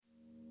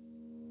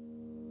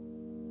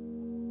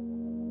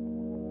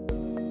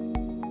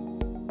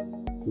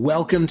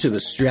Welcome to the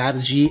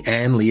Strategy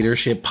and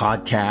Leadership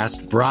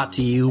Podcast, brought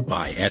to you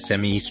by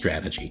SME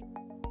Strategy.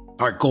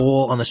 Our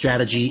goal on the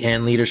Strategy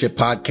and Leadership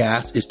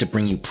Podcast is to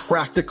bring you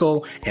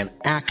practical and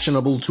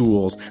actionable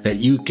tools that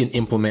you can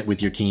implement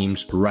with your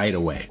teams right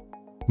away.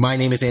 My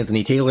name is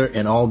Anthony Taylor,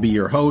 and I'll be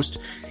your host.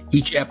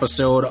 Each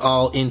episode,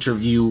 I'll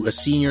interview a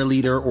senior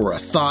leader or a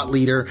thought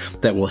leader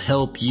that will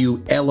help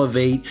you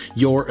elevate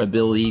your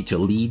ability to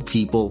lead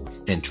people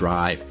and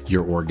drive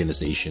your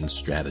organization's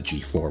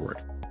strategy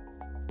forward.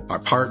 Our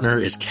partner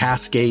is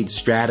Cascade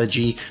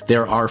Strategy.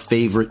 They're our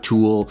favorite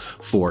tool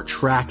for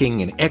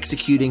tracking and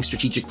executing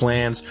strategic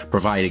plans,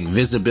 providing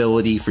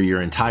visibility for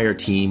your entire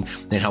team,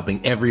 and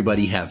helping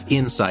everybody have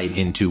insight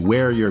into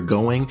where you're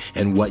going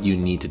and what you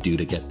need to do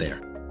to get there.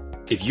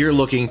 If you're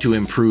looking to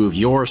improve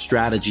your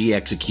strategy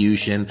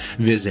execution,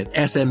 visit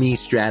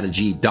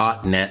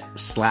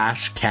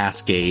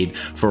smestrategy.net/cascade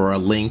for a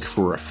link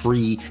for a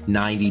free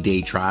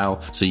 90-day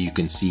trial so you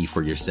can see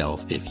for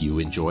yourself if you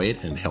enjoy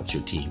it and it helps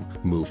your team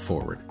move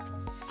forward.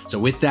 So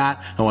with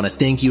that, I want to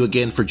thank you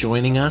again for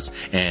joining us,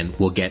 and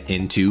we'll get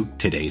into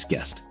today's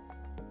guest.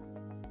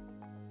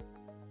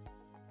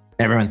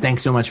 Everyone,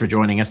 thanks so much for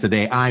joining us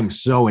today. I'm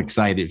so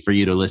excited for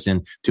you to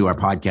listen to our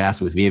podcast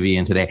with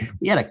Vivian today.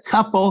 We had a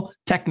couple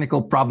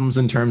technical problems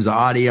in terms of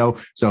audio,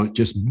 so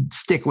just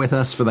stick with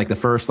us for the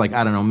first,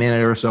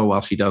 minute or so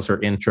while she does her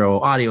intro.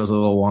 Audio is a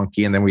little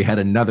wonky, and then we had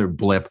another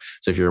blip.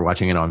 So if you're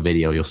watching it on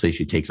video, you'll see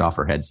she takes off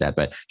her headset,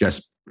 but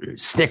just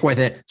stick with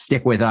it.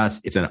 Stick with us.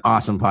 It's an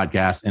awesome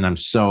podcast, and I'm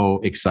so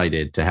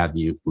excited to have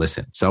you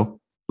listen. So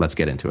let's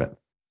get into it.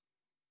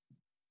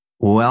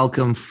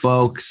 Welcome,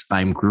 folks.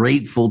 I'm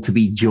grateful to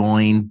be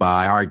joined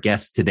by our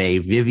guest today,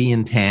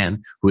 Vivian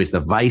Tan, who is the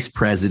Vice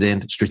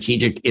President,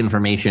 Strategic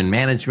Information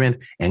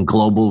Management and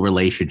Global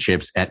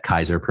Relationships at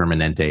Kaiser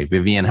Permanente.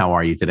 Vivian, how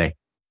are you today?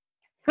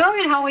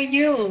 Good. How are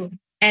you,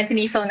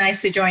 Anthony? So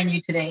nice to join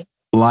you today.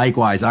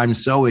 Likewise, I'm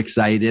so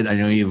excited. I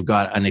know you've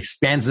got an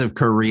expansive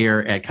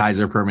career at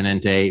Kaiser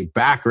Permanente,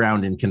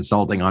 background in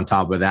consulting on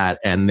top of that,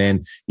 and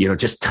then,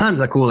 just tons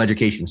of cool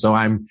education. So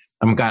I'm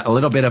got a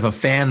little bit of a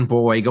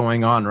fanboy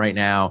going on right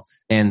now.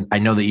 And I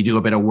know that you do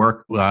a bit of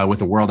work with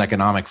the World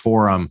Economic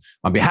Forum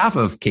on behalf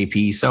of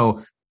KP. So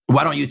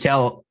why don't you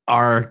tell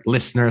our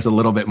listeners a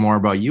little bit more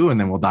about you, and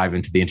then we'll dive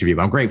into the interview.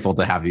 But I'm grateful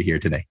to have you here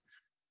today.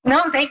 No,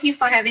 thank you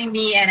for having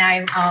me. And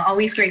I'm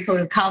always grateful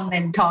to come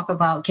and talk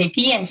about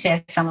KP and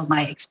share some of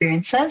my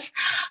experiences.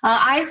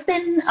 I've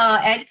been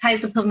at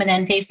Kaiser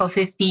Permanente for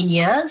 15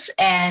 years,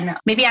 and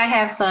maybe I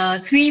have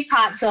three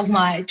parts of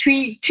my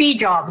three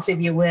jobs, if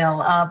you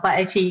will, but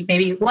actually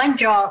maybe one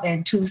job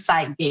and two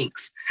side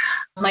gigs.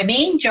 My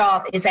main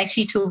job is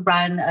actually to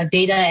run a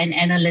data and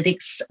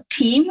analytics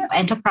team,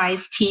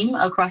 enterprise team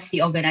across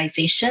the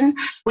organization.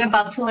 We're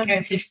about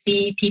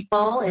 250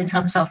 people in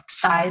terms of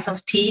size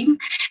of team,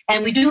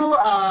 and we do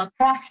a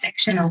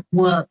cross-section of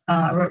work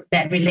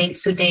that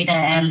relates to data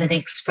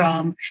analytics,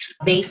 from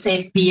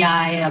basic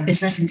BI,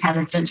 business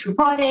intelligence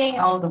reporting,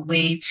 all the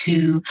way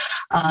to,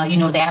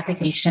 the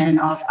application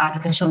of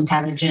artificial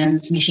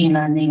intelligence, machine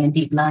learning, and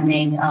deep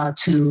learning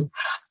to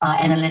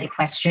analytic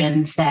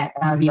questions that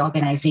the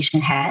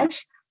organization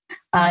has.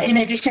 In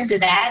addition to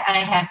that, I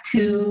have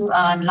two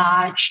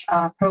large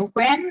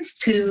programs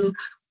to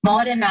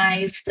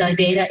modernize the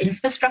data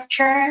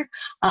infrastructure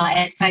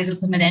at Kaiser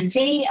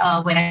Permanente.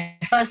 When I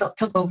first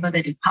took over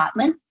the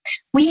department,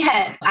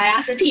 I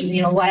asked the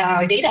team, what are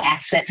our data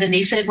assets? And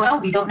they said,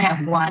 well, we don't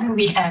have one,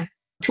 we have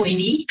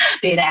 20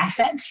 data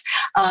assets.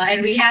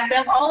 And we have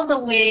them all the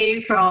way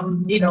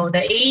from, the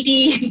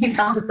 80s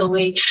all the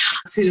way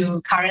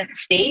to current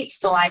state.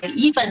 So I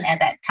even at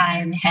that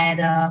time had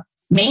a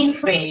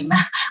mainframe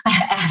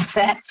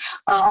asset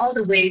all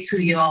the way to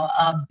your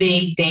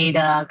big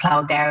data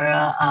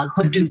Cloudera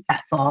Hadoop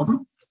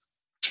platform.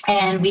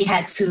 And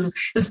it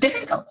was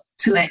difficult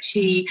to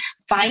actually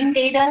find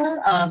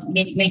data,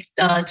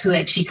 to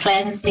actually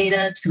cleanse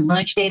data, to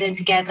merge data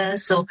together.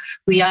 So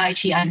we are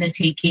actually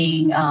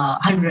undertaking a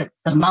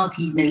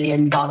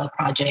multi-million-dollar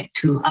project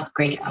to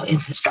upgrade our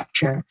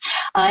infrastructure.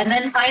 And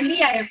then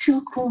finally, I have two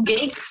cool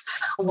gigs.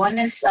 One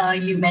is,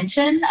 you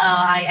mentioned,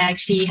 I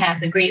actually have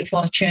the great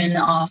fortune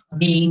of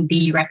being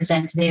the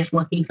representative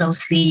working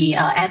closely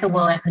at the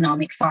World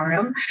Economic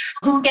Forum,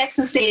 who gets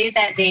to say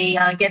that they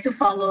get to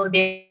follow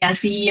their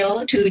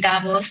CEO to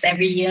Davos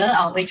every year.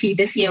 Actually,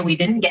 this year we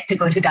didn't get to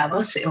go to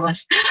Davos. It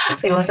was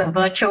a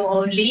virtual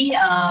only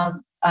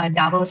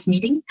Davos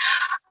meeting.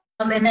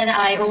 And then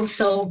I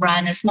also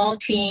run a small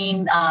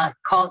team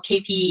called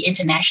KP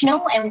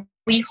International, and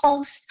we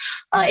host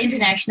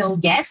international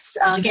guests.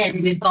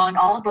 Again, we've gone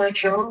all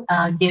virtual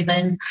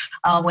given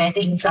where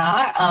things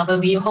are, but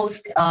we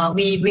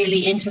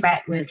really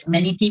interact with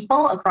many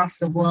people across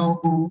the world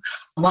who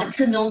want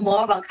to know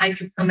more about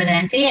Kaiser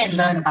Permanente and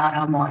learn about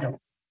our model.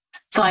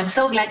 So I'm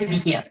so glad to be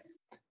here.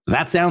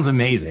 That sounds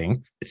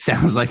amazing. It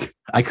sounds like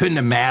I couldn't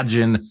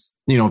imagine,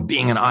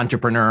 being an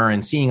entrepreneur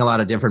and seeing a lot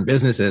of different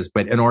businesses,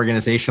 but an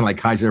organization like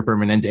Kaiser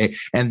Permanente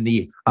and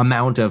the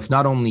amount of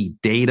not only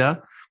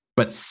data,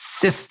 but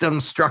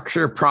system,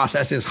 structure,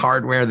 processes,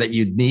 hardware that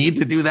you need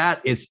to do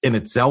that is in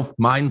itself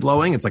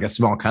mind-blowing. It's like a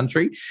small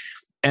country.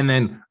 And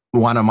then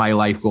one of my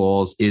life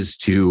goals is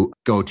to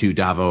go to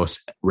Davos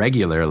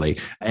regularly.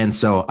 And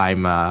so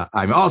I'm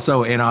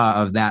also in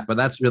awe of that, but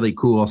that's really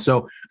cool.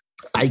 So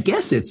I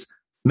guess it's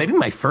maybe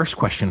my first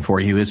question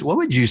for you is, what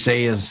would you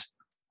say is,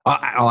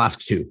 I'll ask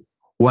two.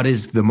 What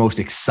is the most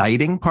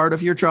exciting part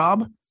of your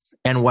job?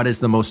 And what is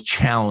the most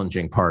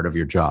challenging part of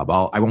your job?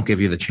 I won't give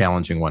you the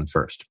challenging one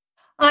first.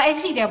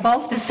 Actually, they're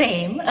both the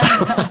same. The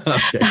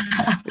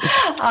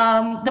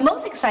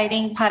most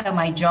exciting part of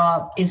my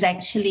job is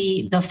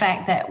actually the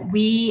fact that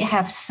we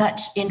have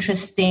such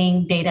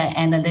interesting data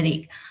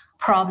analytic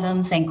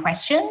problems and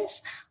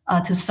questions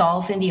to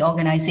solve in the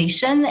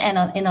organization.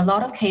 And in a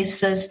lot of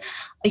cases,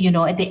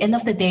 at the end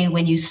of the day,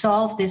 when you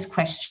solve this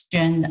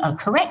question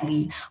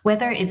correctly,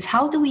 whether it's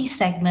how do we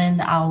segment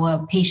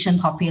our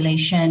patient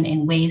population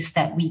in ways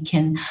that we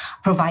can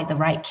provide the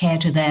right care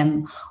to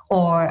them,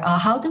 or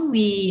how do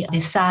we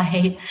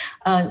decide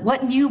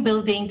what new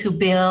building to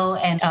build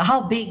and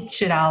how big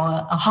should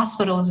our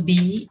hospitals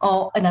be?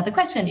 Or another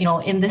question,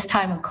 in this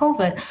time of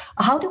COVID,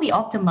 how do we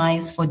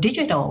optimize for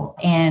digital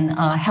and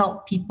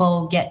help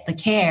people get the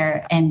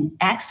care and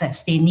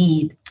access they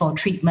need for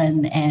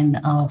treatment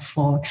and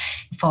for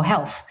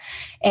health?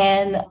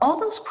 And all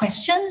those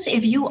questions,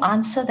 if you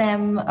answer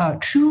them,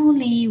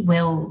 truly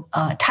will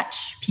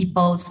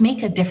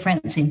make a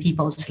difference in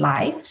people's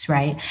lives,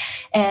 right?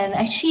 And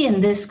actually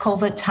in this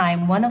COVID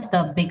time, one of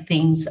the big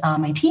things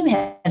my team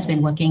has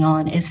been working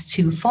on is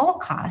to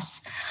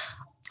forecast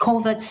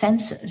COVID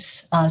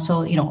census.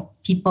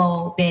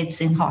 People, beds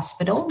in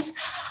hospitals.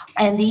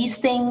 And these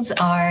things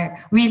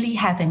really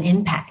have an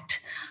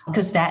impact,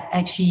 because that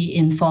actually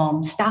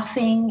informs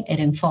staffing, it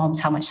informs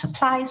how much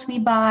supplies we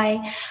buy.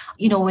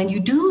 When you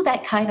do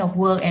that kind of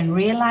work and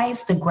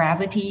realize the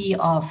gravity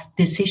of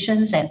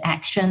decisions and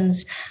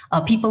actions,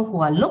 people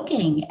who are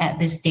looking at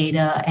this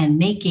data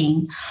and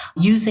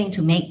using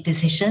to make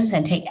decisions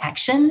and take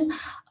action,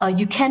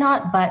 you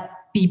cannot but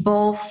be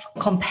both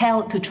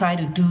compelled to try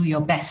to do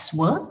your best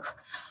work,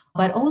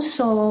 but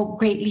also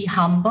greatly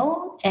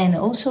humble and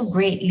also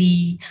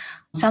greatly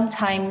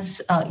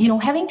sometimes,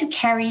 having to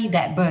carry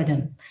that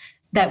burden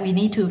that we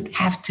need to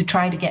have to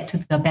try to get to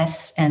the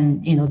best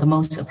and, the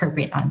most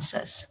appropriate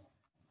answers.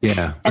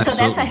 Yeah. And so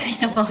that's, I think,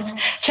 the most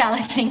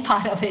challenging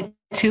part of it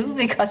too,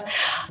 because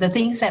the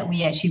things that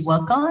we actually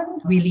work on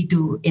really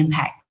do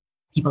impact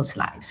people's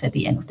lives at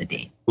the end of the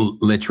day.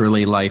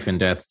 Literally life and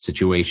death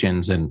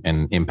situations and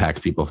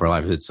impact people for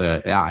life. It's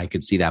I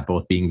could see that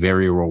both being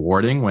very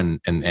rewarding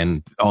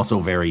and also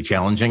very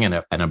challenging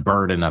and a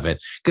burden of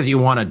it, because you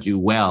want to do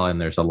well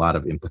and there's a lot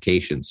of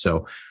implications.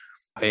 So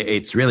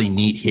it's really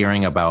neat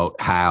hearing about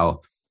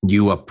how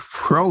you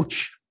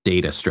approach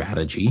data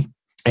strategy,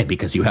 and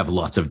because you have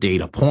lots of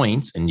data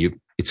points and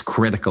it's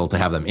critical to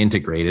have them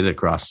integrated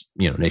across,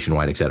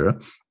 nationwide, et cetera.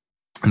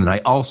 And then I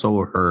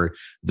also heard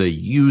the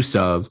use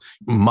of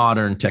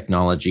modern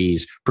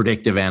technologies,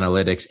 predictive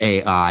analytics,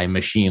 AI,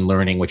 machine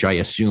learning, which I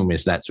assume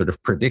is that sort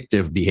of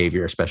predictive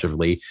behavior,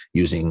 especially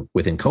using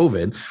within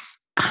COVID.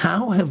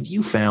 How have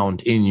you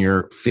found in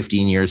your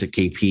 15 years at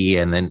KP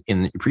and then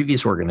in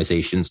previous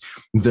organizations,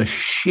 the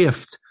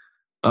shift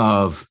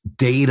of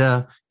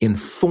data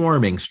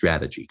informing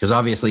strategy? Because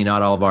obviously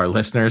not all of our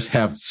listeners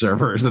have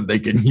servers that they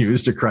can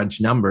use to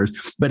crunch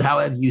numbers, but how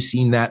have you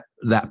seen that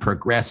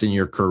progress in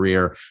your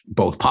career,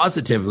 both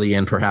positively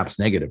and perhaps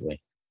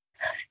negatively?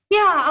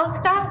 Yeah, I'll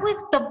start with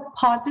the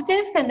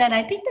positive, and then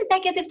I think the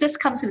negative just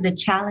comes with the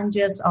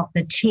challenges of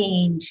the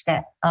change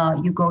that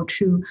you go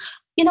through.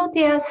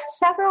 There are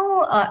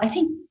several, I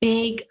think,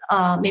 big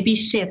maybe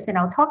shifts, and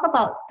I'll talk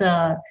about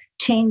the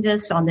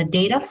changes on the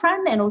data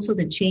front and also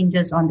the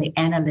changes on the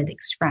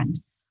analytics front.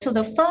 So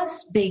the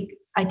first big,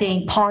 I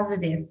think,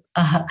 positive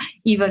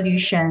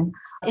evolution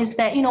is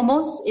that,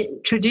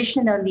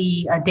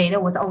 traditionally data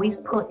was always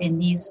put in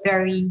these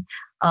very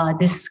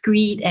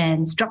discrete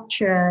and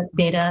structured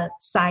data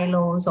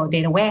silos or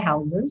data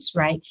warehouses,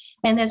 right?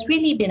 And there's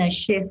really been a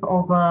shift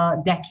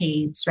over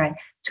decades, right,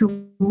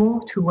 to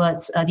move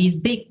towards these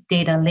big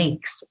data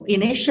lakes.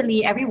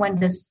 Initially,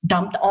 everyone just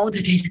dumped all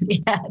the data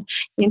they had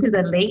into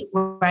the lake,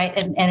 right?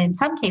 And in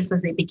some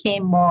cases, it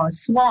became more a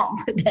swamp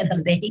than a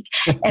lake.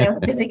 And it was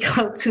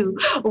difficult to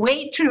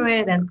wade through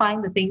it and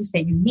find the things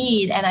that you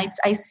need. And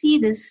I see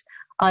this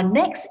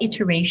next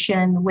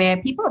iteration where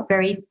people are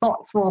very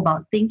thoughtful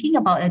about thinking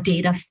about a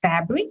data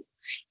fabric.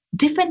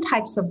 Different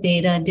types of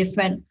data,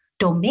 different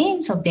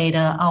domains of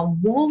data are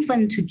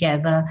woven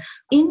together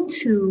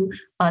into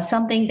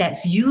something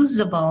that's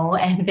usable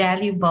and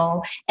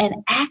valuable and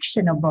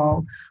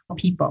actionable for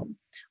people.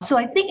 So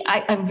I think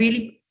I'm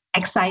really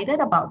excited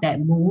about that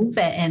move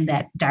and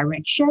that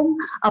direction,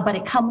 but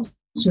it comes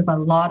with a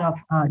lot of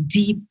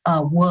deep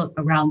work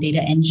around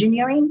data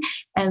engineering,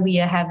 and we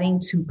are having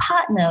to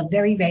partner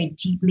very, very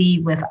deeply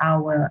with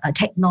our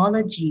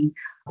technology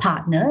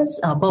partners,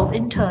 both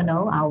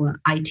internal, our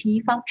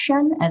IT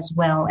function, as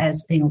well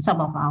as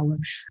some of our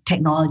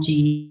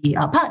technology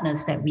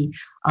partners that we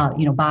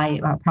buy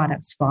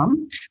products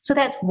from. So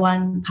that's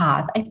one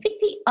path. I think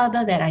the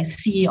other that I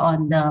see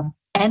on the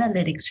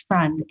analytics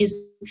front is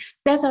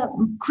there's a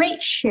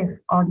great shift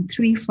on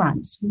three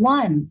fronts.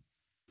 One,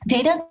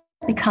 data is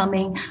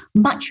becoming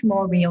much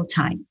more real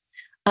time.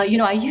 I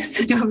used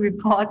to do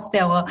reports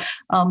that were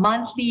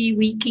monthly,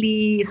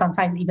 weekly,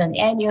 sometimes even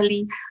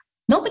annually.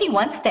 Nobody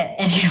wants that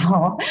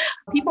anymore.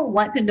 People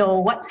want to know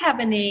what's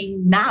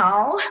happening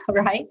now,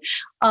 right?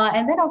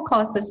 And then, of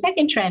course, the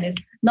second trend is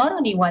not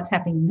only what's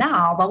happening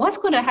now, but what's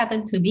going to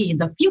happen to me in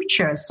the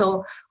future.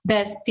 So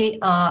there's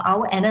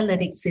our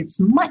analytics is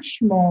much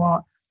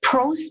more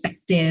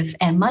prospective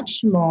and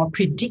much more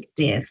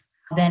predictive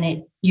than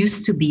it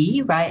used to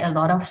be, right?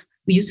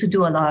 We used to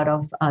do a lot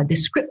of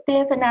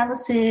descriptive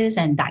analysis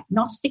and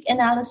diagnostic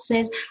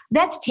analysis.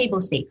 That's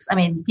table stakes. I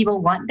mean, people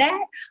want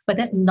that, but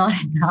that's not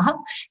enough.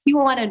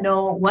 People want to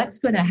know what's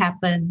going to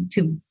happen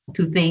to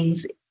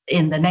things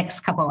in the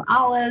next couple of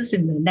hours,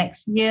 in the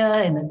next year,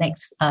 in the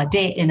next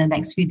day, in the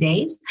next few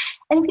days.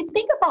 And if you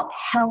think about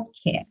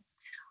healthcare,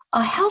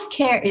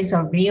 healthcare is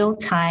a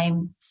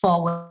real-time,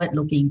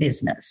 forward-looking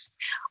business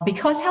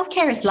because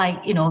healthcare is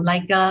like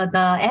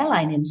the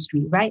airline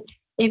industry, right?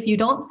 If you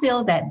don't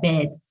fill that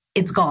bed,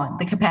 it's gone.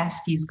 The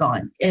capacity is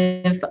gone.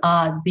 If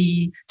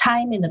the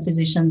time in the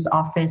physician's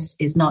office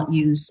is not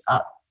used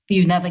up,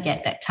 you never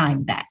get that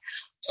time back.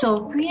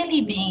 So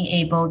really being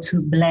able to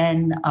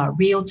blend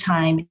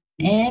real-time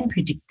and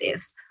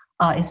predictive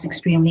is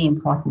extremely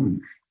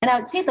important. And I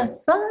would say the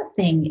third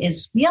thing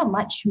is we are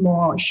much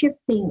more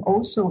shifting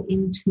also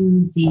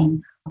into the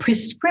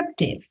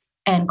prescriptive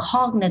and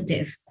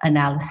cognitive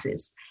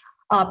analysis.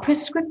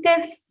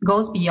 Prescriptive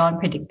goes beyond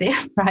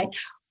predictive, right?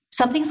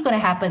 Something's going to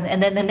happen.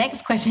 And then the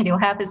next question you'll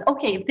have is,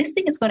 okay, if this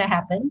thing is going to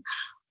happen,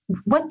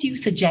 what do you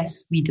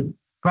suggest we do,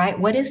 right?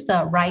 What is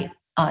the right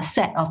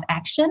set of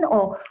action,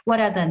 or what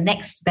are the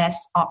next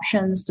best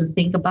options to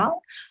think about?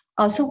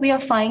 So we are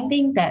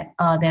finding that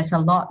there's a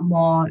lot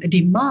more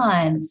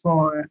demand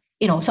for,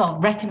 sort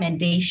of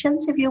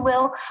recommendations, if you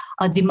will,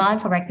 a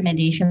demand for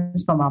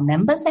recommendations from our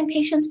members and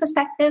patients'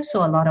 perspective.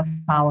 So a lot of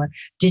our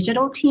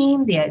digital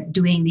team, they are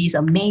doing these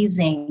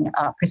amazing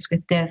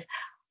prescriptive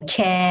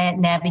care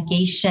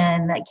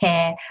navigation,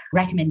 care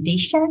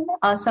recommendation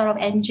sort of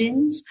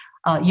engines,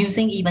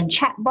 using even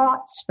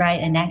chatbots, right,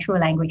 and natural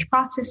language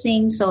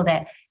processing so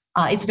that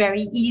it's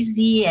very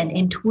easy and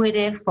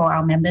intuitive for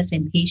our members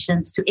and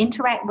patients to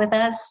interact with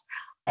us.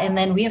 And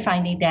then we are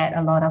finding that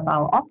a lot of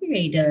our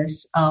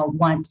operators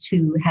want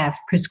to have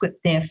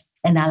prescriptive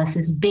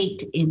analysis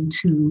baked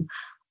into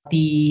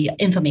the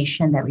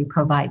information that we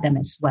provide them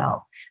as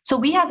well. So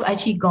we have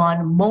actually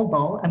gone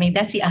mobile. I mean,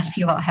 that's the other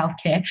thing about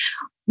healthcare.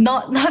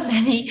 Not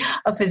many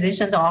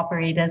physicians or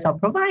operators or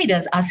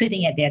providers are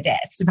sitting at their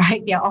desks,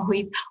 right? They're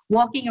always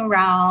walking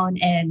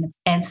around.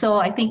 And so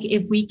I think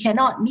if we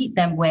cannot meet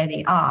them where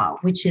they are,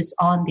 which is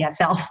on their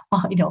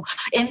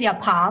in their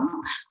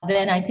palm,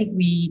 then I think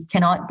we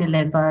cannot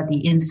deliver the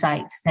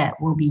insights that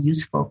will be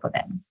useful for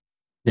them.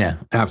 Yeah,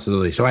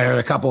 absolutely. So I heard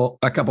a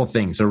couple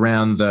things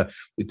around the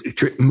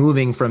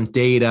moving from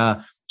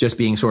data just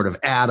being sort of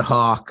ad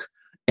hoc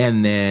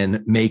and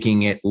then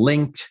making it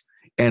linked,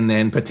 and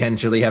then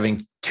potentially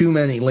having too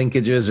many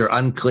linkages or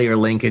unclear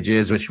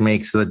linkages, which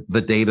makes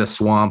the data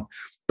swamp,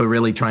 but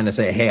really trying to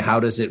say, hey, how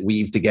does it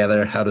weave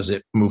together? How does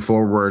it move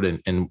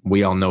forward? And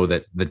we all know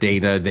that the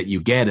data that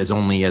you get is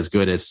only as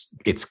good as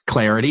its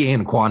clarity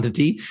and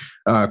quality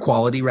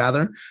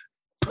rather.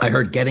 I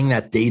heard getting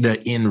that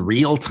data in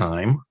real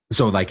time.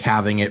 So like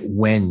having it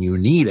when you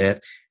need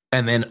it,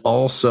 and then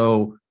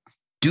also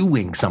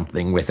doing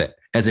something with it,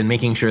 as in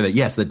making sure that,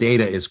 yes, the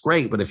data is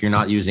great, but if you're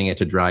not using it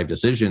to drive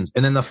decisions.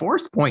 And then the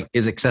fourth point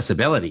is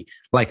accessibility,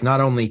 like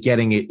not only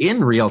getting it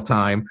in real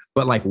time,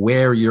 but like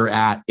where you're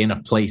at in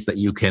a place that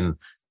you can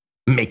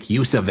make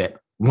use of it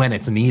when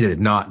it's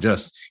needed, not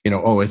just,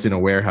 it's in a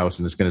warehouse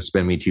and it's going to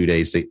spend me 2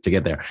 days to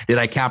get there. Did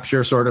I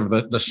capture sort of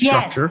the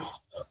structure? Yes.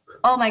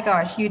 Oh my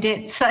gosh, you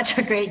did such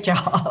a great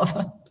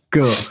job.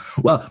 Cool.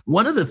 Well,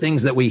 one of the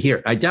things that we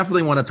hear, I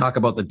definitely want to talk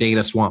about the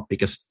data swamp,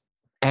 because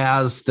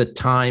as the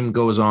time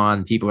goes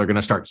on, people are going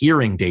to start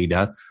hearing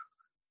data,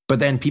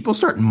 but then people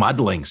start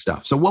muddling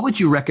stuff. So what would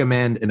you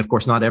recommend? And of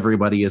course, not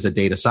everybody is a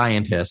data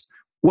scientist.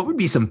 What would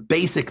be some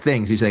basic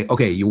things you say,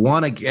 okay, you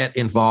want to get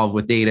involved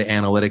with data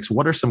analytics?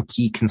 What are some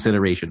key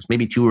considerations,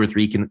 maybe 2 or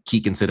 3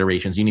 key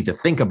considerations you need to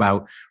think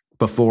about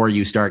before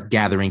you start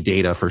gathering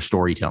data for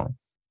storytelling?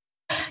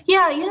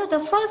 Yeah, the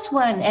first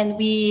one, and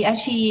we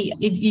actually,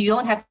 you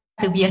don't have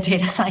to be a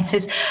data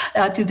scientist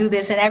to do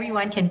this, and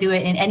everyone can do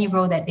it in any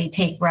role that they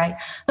take, right?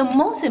 The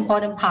most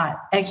important part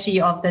actually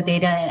of the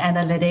data and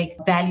analytic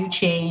value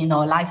chain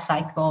or life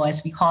cycle,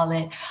 as we call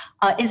it,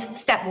 is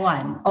step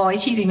 1, or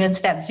actually even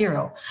step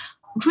 0.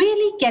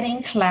 really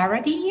getting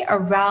clarity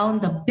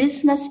around the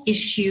business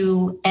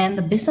issue and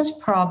the business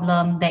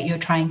problem that you're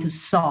trying to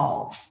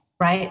solve,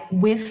 right,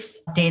 with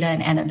data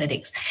and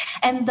analytics.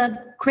 And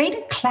the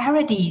greater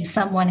clarity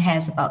someone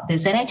has about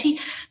this, and actually,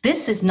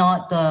 this is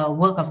not the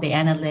work of the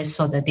analyst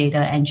or the data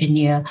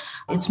engineer.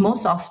 It's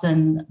most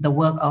often the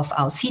work of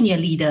our senior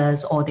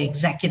leaders or the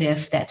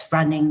executive that's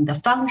running the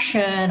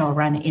function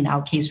or in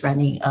our case,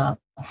 running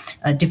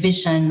a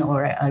division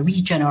or a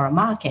region or a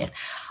market.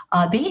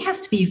 They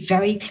have to be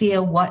very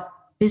clear what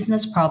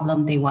business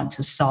problem they want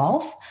to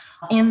solve.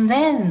 And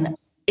then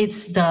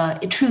it's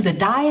through the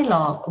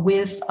dialogue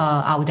with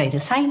our data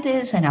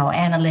scientists and our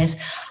analysts,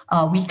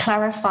 we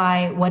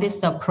clarify what is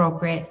the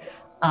appropriate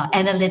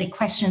analytic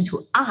question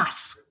to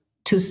ask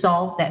to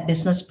solve that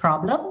business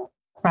problem,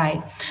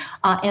 right?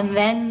 And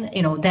then,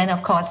 then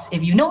of course,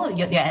 if you know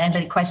your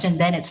analytic question,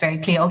 then it's very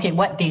clear, okay,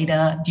 what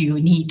data do you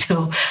need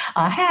to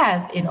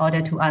have in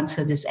order to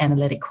answer this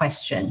analytic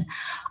question?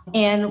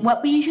 And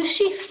what we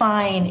usually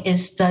find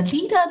is the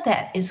leader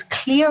that is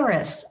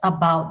clearest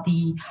about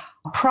the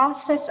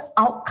process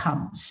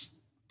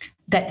outcomes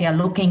that they are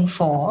looking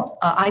for,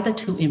 either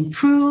to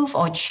improve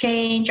or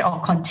change or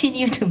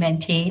continue to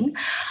maintain,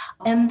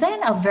 and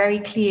then are very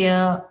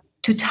clear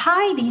to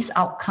tie these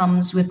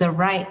outcomes with the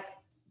right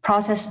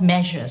process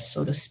measures,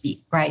 so to speak,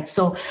 right?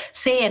 So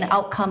say an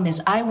outcome is,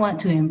 I want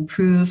to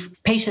improve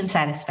patient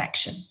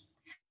satisfaction.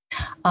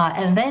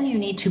 And then you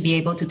need to be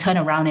able to turn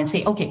around and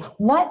say, okay,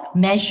 what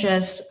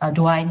measures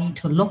do I need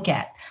to look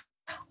at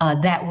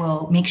that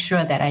will make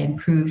sure that I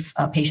improve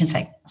patient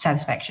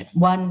satisfaction?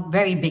 One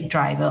very big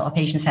driver of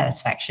patient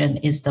satisfaction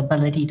is the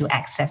ability to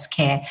access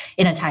care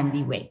in a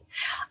timely way.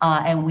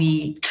 And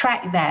we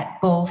track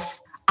that both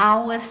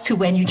hours to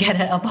when you get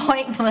an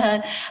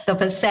appointment, the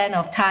percent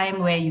of time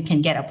where you can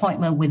get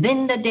appointment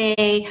within the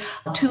day,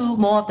 to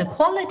more of the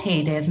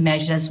qualitative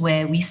measures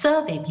where we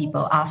survey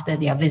people after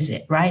their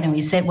visit, right? And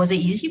we said, was it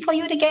easy for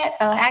you to get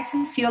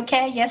access to your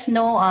care? Yes,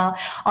 no,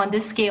 on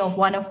this scale of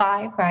 1 to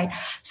 5, right?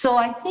 So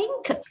I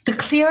think the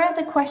clearer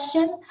the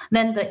question,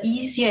 then the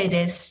easier it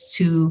is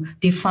to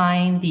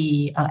define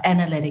the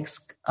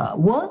analytics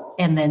work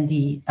and then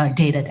the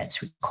data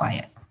that's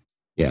required.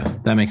 Yeah,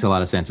 that makes a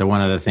lot of sense. And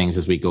one of the things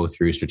as we go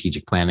through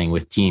strategic planning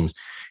with teams,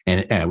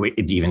 and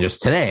even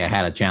just today, I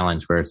had a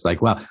challenge where it's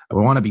like, well, I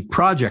want to be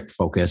project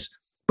focused,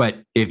 but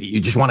if you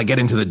just want to get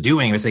into the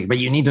doing, it's like, but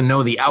you need to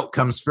know the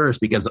outcomes first,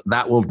 because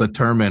that will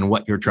determine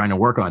what you're trying to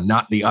work on,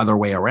 not the other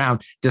way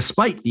around,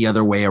 despite the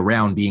other way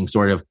around being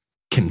sort of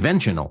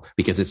conventional,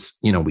 because it's,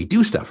 we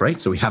do stuff, right?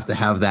 So we have to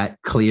have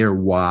that clear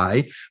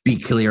why, be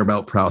clear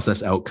about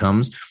process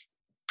outcomes.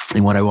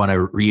 And what I want to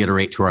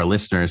reiterate to our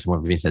listeners,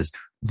 what Vivian says,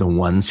 the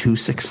ones who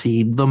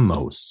succeed the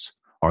most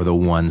are the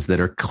ones that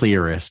are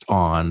clearest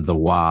on the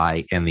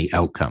why and the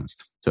outcomes.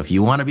 So if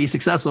you want to be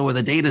successful with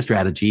a data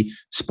strategy,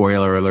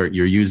 spoiler alert,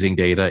 you're using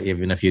data,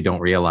 even if you don't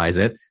realize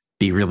it,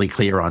 be really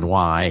clear on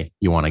why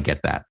you want to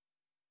get that.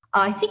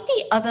 I think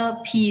the other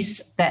piece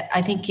that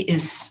I think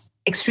is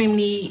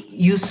extremely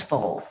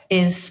useful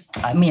is,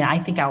 I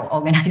think our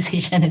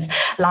organization is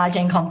large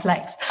and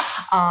complex,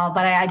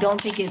 but I don't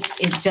think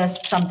it's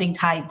just something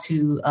tied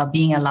to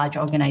being a large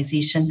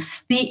organization.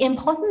 The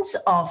importance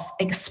of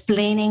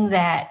explaining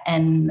that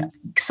and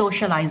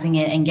socializing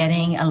it and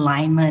getting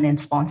alignment and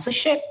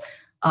sponsorship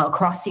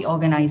across the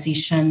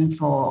organization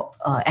for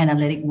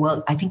analytic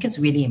work, I think is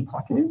really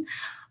important.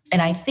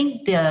 And I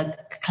think the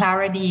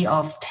clarity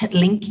of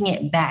linking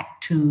it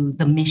back to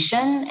the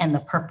mission and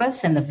the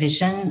purpose and the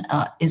vision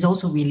is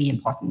also really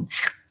important.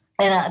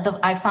 And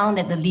I found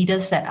that the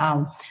leaders that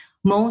are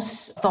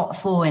most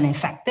thoughtful and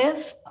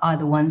effective are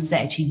the ones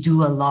that actually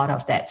do a lot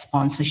of that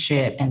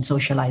sponsorship and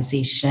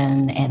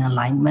socialization and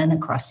alignment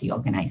across the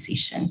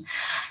organization.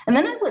 And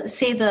then I would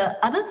say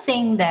the other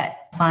thing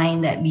that I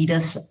find that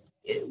leaders,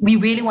 we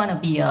really want to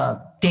be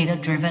a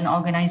data-driven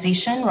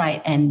organization,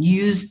 right? And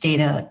use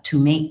data to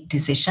make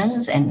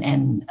decisions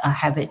and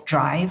have it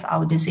drive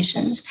our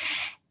decisions.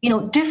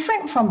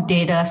 Different from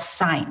data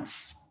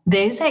science,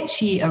 there's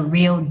actually a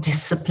real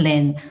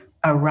discipline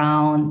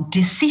around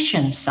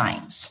decision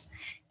science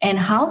and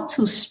how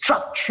to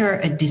structure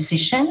a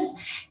decision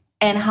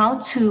and how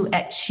to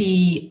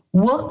actually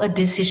work a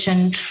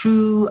decision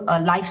through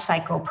a life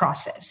cycle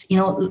process.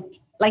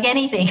 Like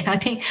anything, I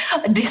think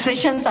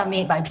decisions are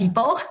made by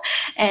people,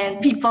 and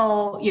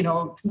people,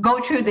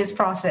 go through this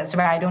process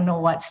where I don't know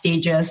what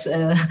stages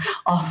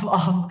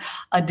of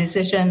a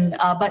decision,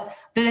 but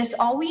there's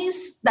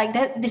always like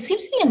that. There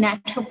seems to be a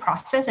natural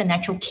process, a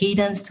natural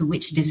cadence to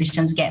which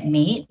decisions get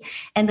made.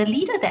 And the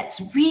leader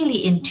that's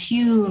really in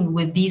tune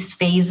with these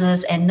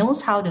phases and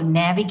knows how to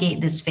navigate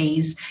this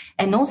phase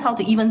and knows how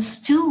to even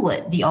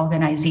steward the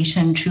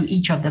organization through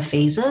each of the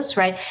phases,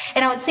 right?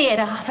 And I would say at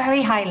a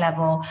very high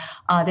level,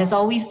 there's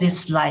always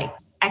this like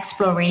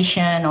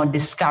exploration or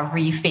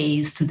discovery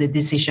phase to the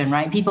decision,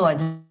 right? People are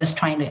just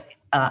trying to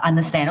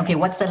understand, okay,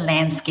 what's the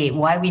landscape?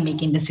 Why are we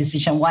making this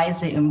decision? Why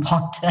is it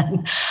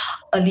important?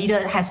 A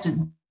leader has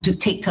to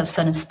take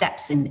certain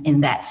steps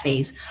in that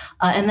phase.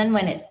 And then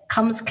when it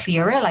comes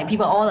clearer, like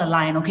people all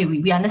align, okay,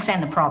 we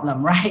understand the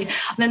problem, right?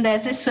 Then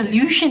there's this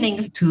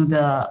solutioning to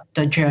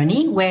the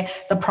journey where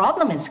the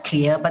problem is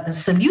clear, but the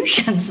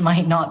solutions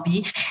might not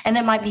be. And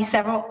there might be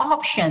several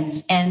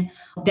options. And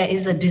there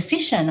is a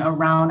decision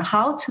around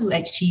how to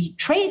actually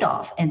trade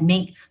off and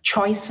make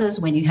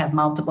choices when you have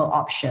multiple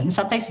options.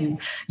 Sometimes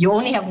you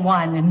only have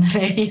one and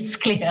it's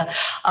clear.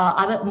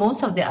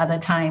 Most of the other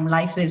time,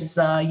 life is,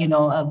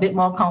 a bit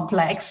more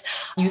complex.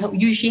 You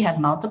usually have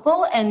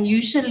multiple, and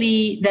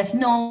usually there's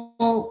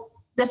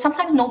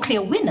sometimes no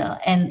clear winner,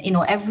 and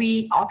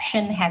every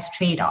option has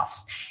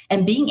trade-offs,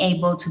 and being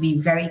able to be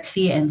very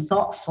clear and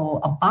thoughtful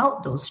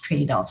about those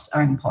trade-offs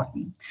are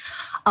important.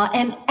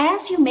 And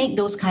as you make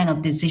those kind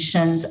of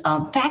decisions,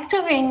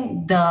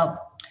 factoring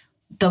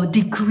the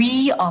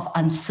degree of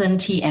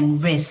uncertainty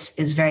and risk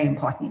is very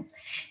important.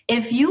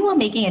 If you are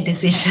making a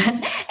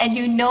decision and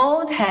you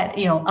know that,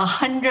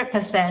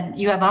 100%,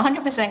 you have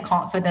 100%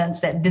 confidence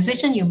that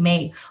decision you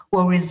make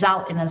will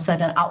result in a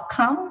certain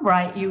outcome,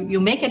 right? You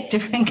make a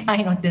different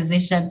kind of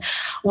decision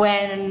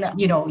when,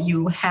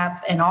 you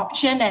have an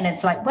option and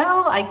it's like,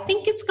 well, I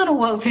think it's going to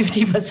work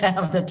 50%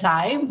 of the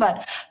time,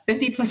 but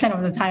 50%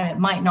 of the time it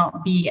might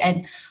not be.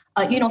 And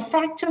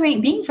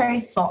factoring, being very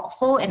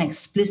thoughtful and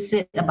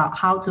explicit about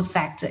how to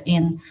factor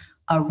in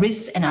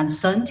risk and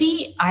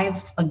uncertainty.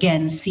 I've,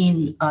 again,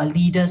 seen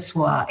leaders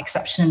who are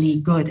exceptionally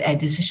good at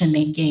decision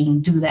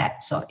making do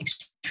that so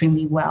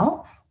extremely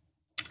well.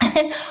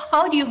 And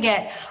how do you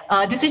get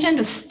decision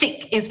to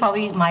stick is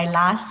probably my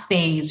last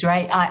phase,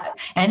 right?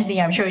 Anthony,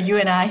 I'm sure you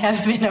and I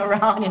have been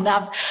around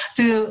enough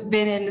to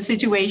been in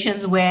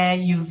situations where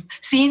you've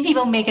seen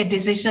people make a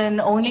decision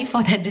only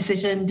for that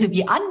decision to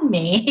be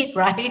unmade,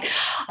 right?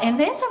 And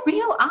there's a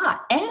real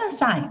art and a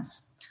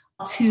science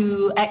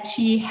to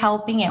actually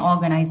helping an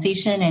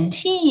organization and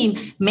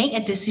team make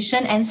a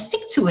decision and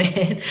stick to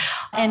it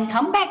and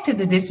come back to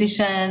the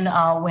decision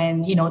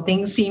when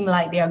things seem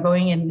like they are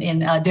going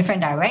in a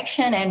different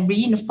direction, and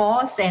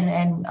reinforce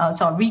and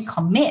sort of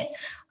recommit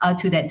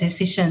to that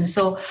decision.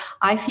 So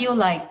I feel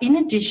like in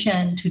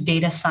addition to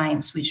data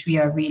science, which we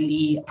are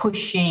really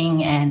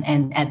pushing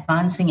and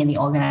advancing in the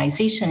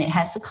organization, it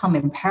has to come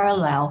in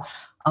parallel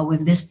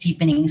with this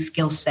deepening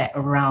skill set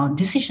around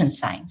decision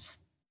science.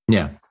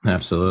 Yeah,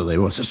 absolutely.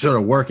 Well, so sort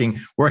of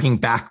working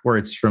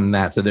backwards from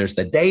that. So there's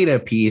the data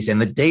piece,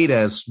 and the data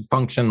is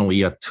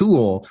functionally a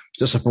tool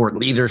to support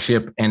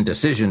leadership and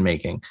decision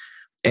making.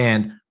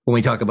 And when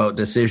we talk about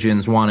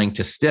decisions wanting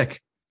to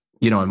stick,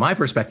 in my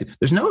perspective,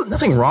 there's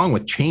nothing wrong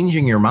with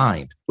changing your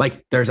mind.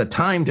 Like, there's a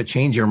time to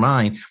change your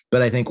mind.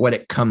 But I think what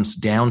it comes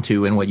down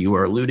to, and what you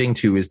are alluding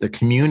to, is the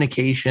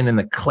communication and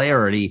the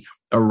clarity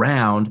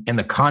around, and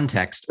the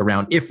context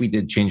around, if we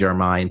did change our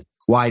mind,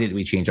 why did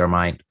we change our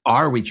mind?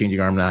 Are we changing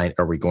our mind?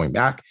 Are we going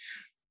back?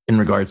 In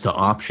regards to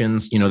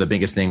options, the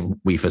biggest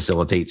thing, we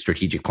facilitate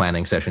strategic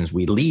planning sessions.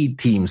 We lead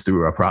teams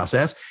through a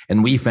process,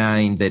 and we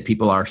find that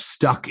people are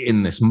stuck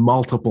in this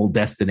multiple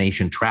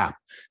destination trap.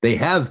 They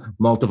have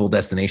multiple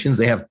destinations.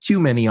 They have too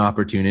many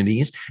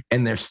opportunities,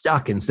 and they're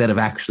stuck instead of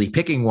actually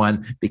picking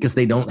one because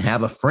they don't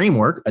have a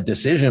framework, a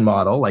decision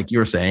model, like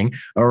you're saying,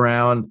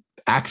 around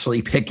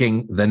actually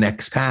picking the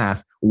next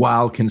path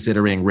while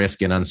considering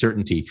risk and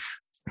uncertainty.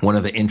 One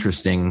of the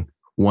interesting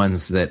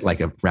ones that,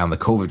 like, around the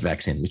COVID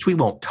vaccine, which we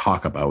won't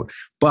talk about,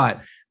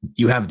 but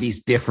you have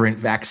these different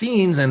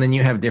vaccines, and then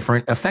you have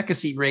different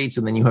efficacy rates,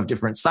 and then you have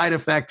different side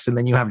effects, and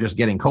then you have just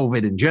getting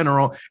COVID in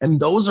general. And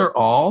those are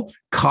all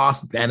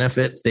cost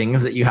benefit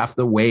things that you have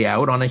to weigh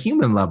out on a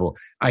human level.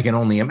 I can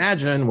only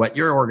imagine what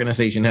your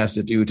organization has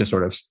to do to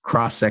sort of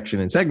cross section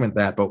and segment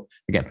that. But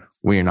again,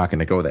 we're not going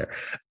to go there.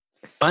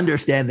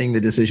 Understanding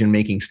the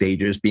decision-making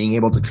stages, being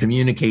able to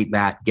communicate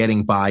that,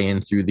 getting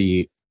buy-in through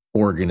the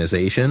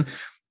organization,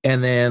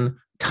 and then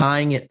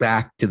tying it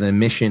back to the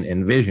mission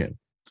and vision.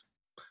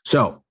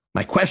 So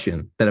my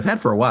question that I've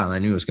had for a while, and I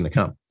knew it was going to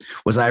come,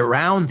 was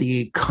around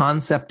the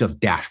concept of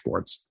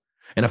dashboards.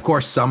 And of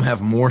course, some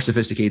have more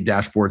sophisticated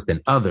dashboards than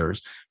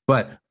others.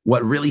 But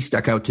what really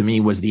stuck out to me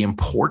was the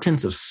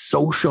importance of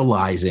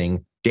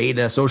socializing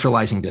data,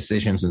 socializing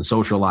decisions, and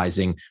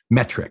socializing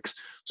metrics.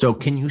 So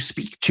can you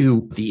speak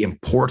to the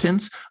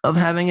importance of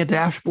having a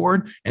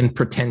dashboard, and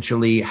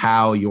potentially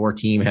how your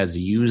team has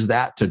used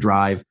that to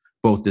drive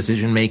both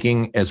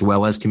decision-making as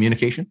well as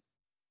communication?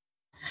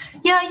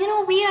 Yeah,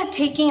 we are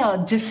taking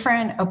a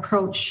different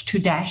approach to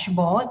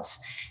dashboards.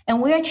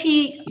 And we're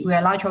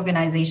a large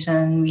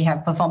organization. We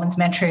have performance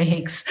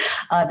metrics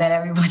that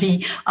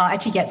everybody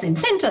actually gets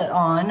incented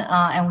on.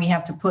 And we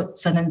have to put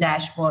certain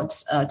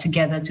dashboards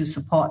together to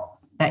support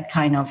that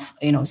kind of,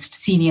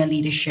 senior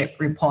leadership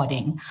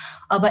reporting.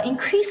 But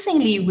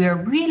increasingly,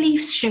 we're really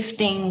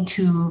shifting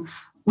to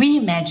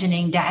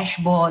reimagining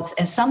dashboards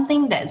as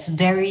something that's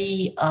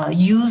very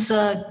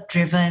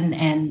user-driven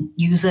and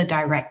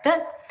user-directed,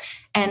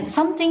 and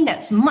something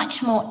that's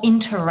much more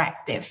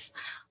interactive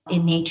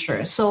in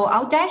nature. So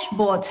our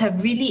dashboards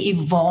have really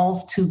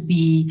evolved to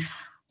be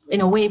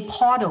in a way,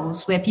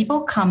 portals where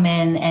people come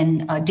in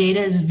and data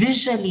is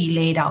visually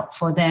laid out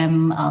for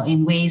them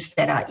in ways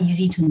that are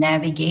easy to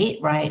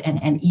navigate, right,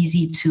 and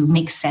easy to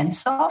make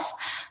sense of.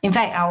 In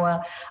fact,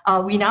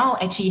 we now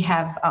actually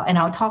have, and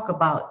I'll talk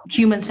about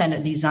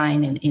human-centered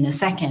design in a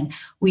second,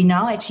 we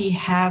now actually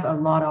have a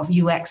lot of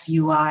UX,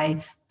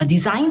 UI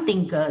design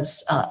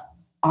thinkers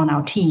on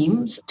our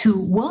teams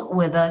to work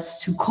with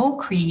us to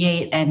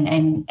co-create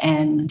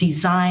and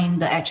design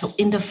the actual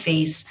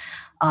interface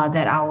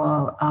that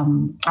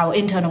our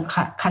internal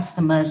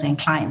customers and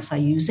clients are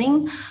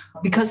using,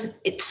 because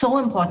it's so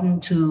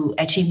important to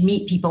actually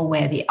meet people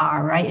where they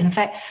are, right? In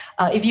fact,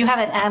 if you have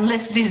an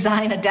analyst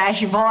design a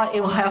dashboard,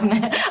 it will have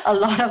a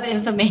lot of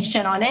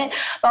information on it.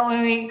 But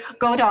when we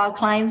go to our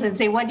clients and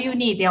say, what do you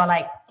need? They're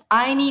like,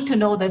 I need to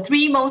know the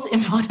 3 most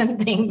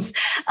important things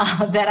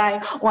that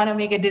I want to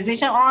make a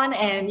decision on.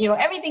 And,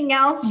 everything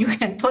else you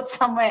can put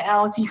somewhere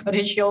else. You got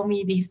to show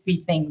me these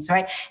 3 things,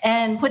 right?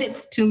 And put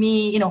it to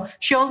me,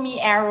 show me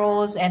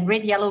arrows and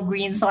red, yellow,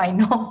 green, so I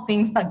know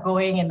things are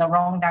going in the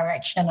wrong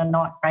direction or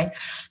not, right?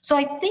 So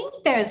I think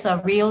there's a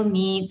real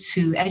need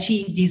to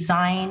actually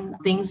design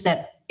things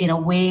that in a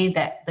way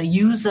that the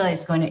user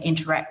is going to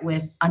interact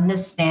with,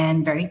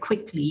 understand very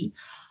quickly,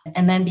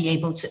 and then be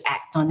able to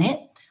act on it.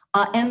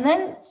 And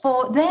then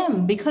for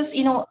them, because,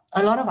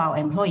 a lot of our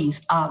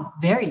employees are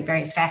very,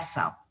 very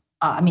facile.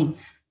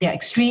 They're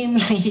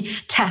extremely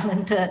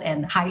talented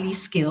and highly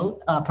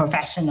skilled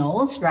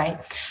professionals, right?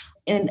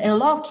 In a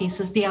lot of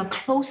cases, they are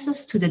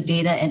closest to the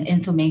data and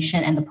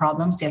information and the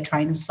problems they're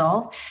trying to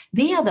solve.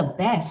 They are the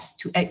best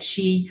to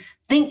actually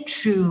think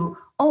through,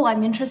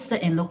 I'm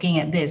interested in looking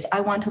at this. I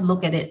want to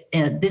look at it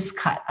in this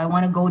cut. I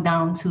want to go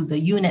down to the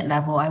unit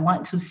level. I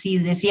want to see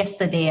this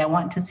yesterday. I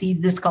want to see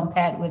this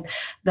compared with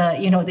the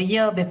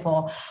year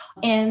before.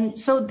 And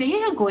so they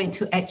are going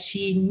to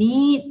actually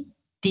need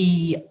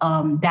the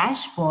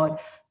dashboard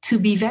to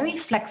be very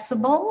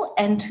flexible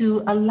and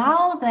to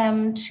allow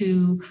them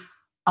to,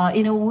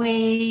 in a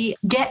way,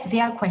 get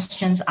their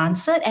questions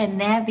answered and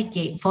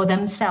navigate for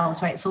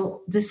themselves, right?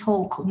 So this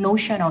whole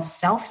notion of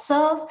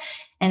self-serve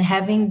and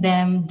having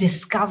them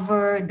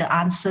discover the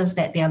answers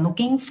that they are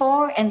looking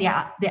for. And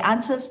the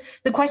answers,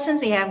 the questions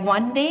they have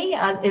one day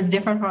is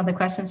different from the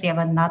questions they have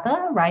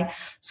another, right?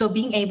 So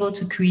being able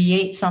to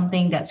create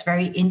something that's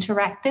very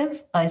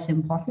interactive is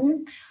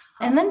important.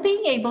 And then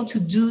being able to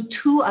do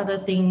 2 other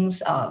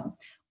things,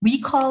 we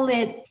call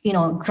it,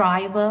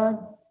 driver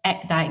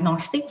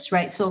diagnostics,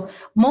 right? So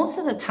most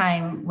of the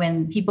time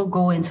when people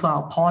go into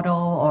our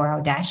portal or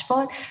our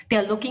dashboard,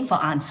 they're looking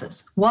for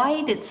answers.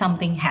 Why did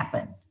something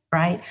happen?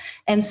 Right.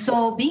 And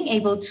so being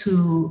able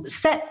to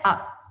set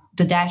up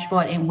the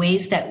dashboard in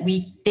ways that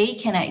they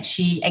can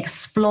actually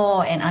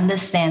explore and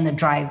understand the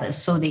drivers.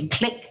 So they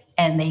click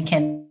and they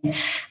can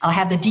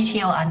have the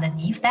detail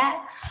underneath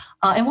that.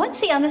 And once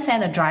they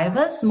understand the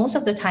drivers, most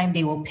of the time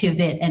they will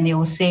pivot and they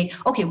will say,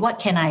 okay,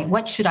 what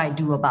should I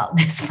do about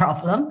this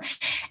problem?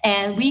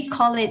 And we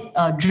call it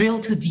drill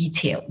to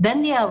detail.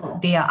 Then they are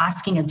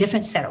asking a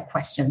different set of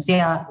questions. They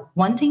are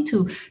wanting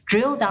to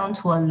drill down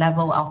to a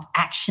level of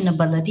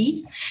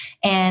actionability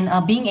and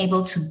being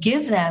able to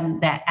give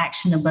them that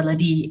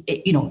actionability,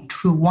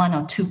 through 1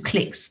 or 2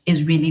 clicks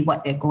is really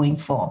what they're going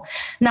for.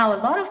 Now, a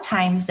lot of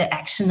times the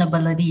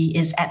actionability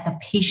is at the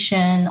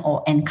patient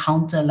or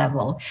encounter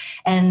level.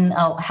 And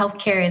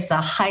healthcare is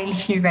a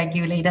highly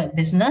regulated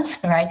business,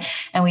 right?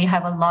 And we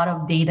have a lot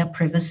of data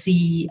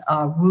privacy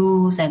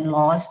rules and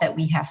laws that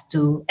we have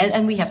to,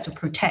 and we have to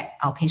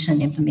protect our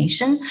patient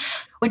information.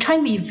 We're trying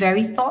to be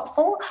very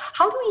thoughtful.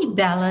 How do we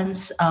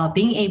balance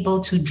being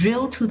able to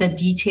drill to the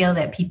detail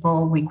that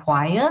people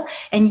require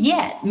and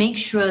yet make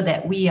sure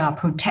that we are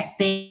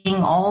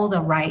protecting all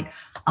the right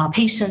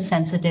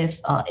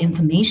patient-sensitive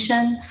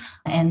information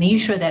and making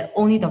sure that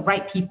only the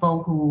right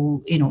people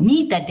who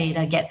need that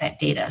data get that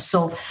data.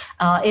 So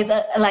it's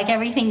like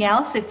everything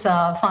else, it's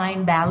a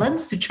fine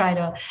balance to try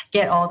to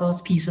get all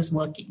those pieces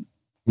working.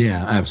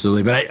 Yeah,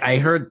 absolutely. But I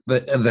heard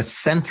the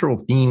central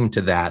theme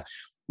to that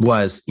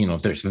was,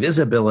 there's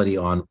visibility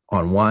on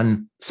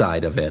one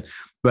side of it,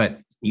 but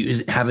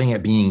having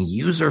it being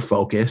user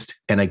focused.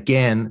 And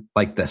again,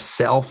 like the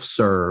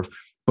self-serve,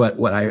 but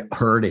what I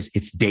heard is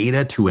it's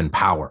data to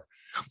empower.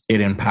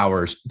 It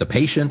empowers the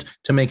patient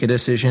to make a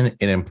decision.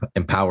 It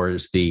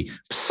empowers the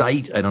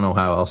site. I don't know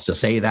how else to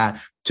say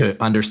that,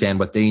 to understand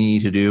what they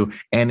need to do.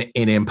 And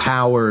it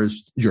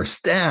empowers your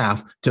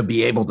staff to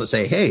be able to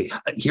say, hey,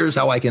 here's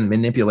how I can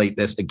manipulate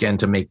this again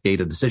to make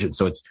data decisions.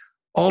 So it's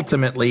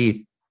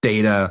ultimately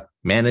data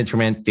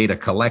management, data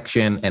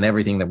collection, and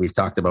everything that we've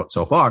talked about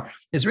so far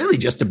is really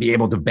just to be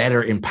able to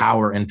better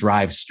empower and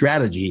drive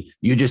strategy.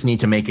 You just need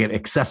to make it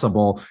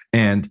accessible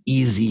and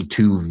easy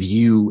to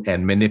view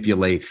and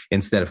manipulate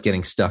instead of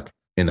getting stuck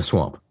in the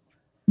swamp.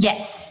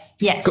 Yes.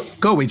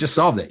 Go. We just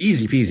solved it.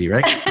 Easy peasy,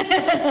 right?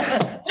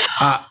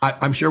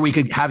 I'm sure we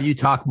could have you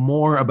talk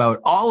more about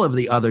all of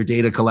the other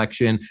data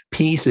collection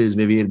pieces,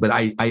 Vivian, but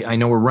I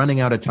know we're running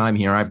out of time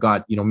here. I've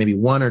got, maybe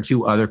 1 or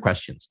 2 other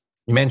questions.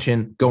 You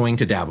mentioned going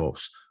to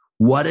Davos.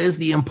 What is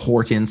the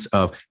importance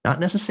of not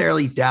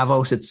necessarily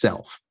Davos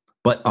itself,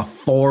 but a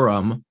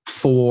forum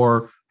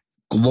for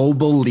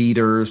global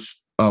leaders,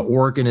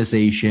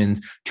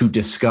 organizations to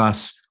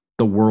discuss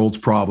the world's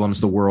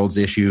problems, the world's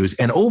issues,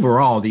 and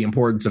overall the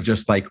importance of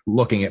just like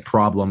looking at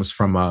problems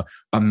from a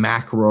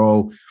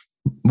macro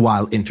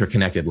while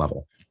interconnected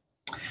level?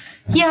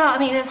 Yeah, I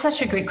mean, it's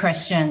such a great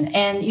question.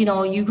 And,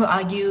 you could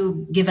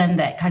argue, given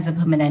that Kaiser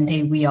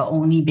Permanente, we are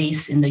only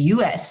based in the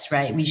US,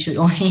 right? We should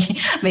only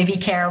maybe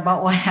care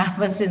about what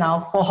happens in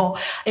our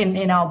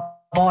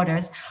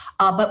borders.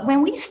 But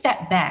when we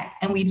step back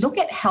and we look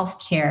at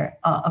healthcare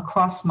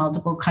across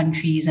multiple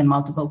countries and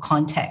multiple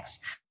contexts,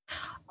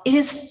 it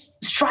is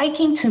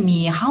striking to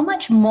me how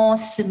much more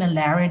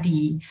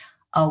similarity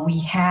we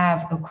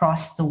have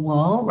across the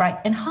world, right?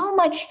 And how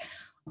much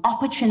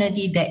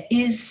opportunity there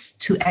is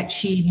to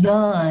actually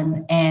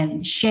learn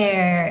and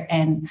share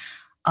and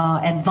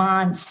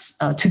advance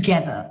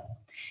together.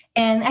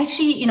 And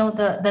actually,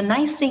 the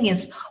nice thing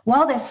is,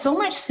 while there's so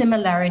much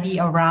similarity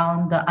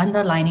around the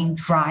underlying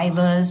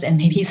drivers and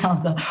maybe some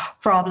of the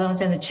problems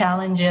and the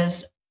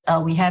challenges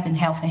we have in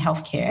health and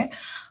healthcare,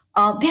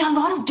 there are a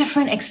lot of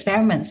different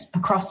experiments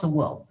across the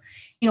world.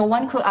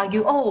 One could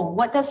argue,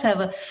 what does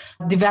a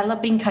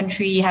developing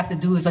country have to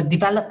do with a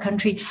developed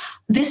country?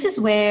 This is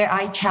where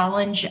I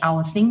challenge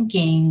our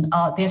thinking.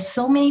 There's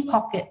so many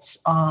pockets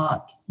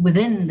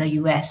within the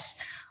US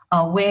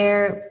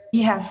where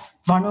you have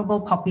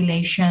vulnerable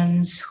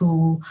populations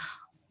who,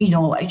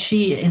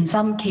 actually in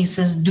some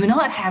cases do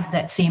not have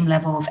that same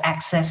level of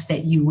access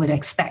that you would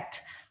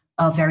expect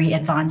a very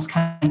advanced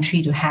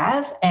country to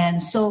have.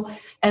 And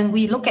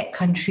we look at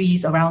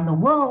countries around the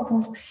world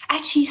who've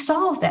actually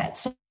solved that.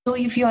 So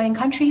if you're in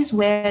countries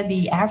where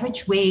the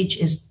average wage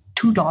is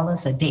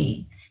 $2 a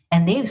day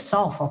and they've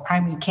solved for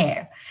primary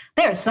care,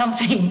 there's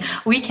something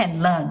we can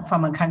learn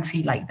from a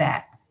country like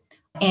that.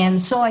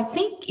 And so I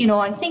think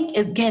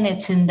again,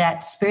 it's in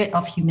that spirit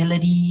of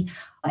humility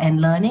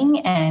and learning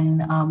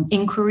and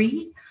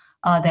inquiry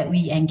that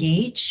we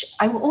engage.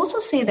 I will also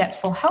say that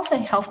for health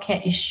and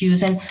healthcare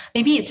issues, and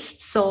maybe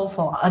it's so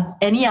for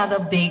any other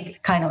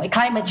big kind of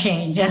climate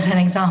change as an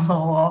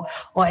example,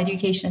 or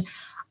education,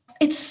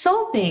 it's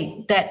so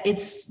big that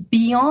it's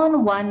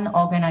beyond one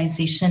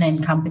organization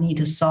and company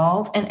to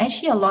solve. And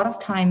actually, a lot of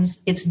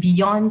times it's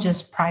beyond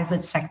just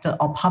private sector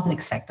or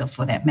public sector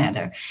for that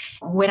matter.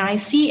 When I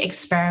see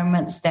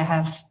experiments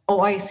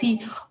I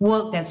see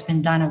work that's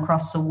been done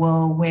across the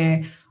world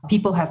where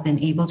people have been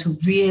able to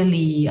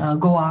really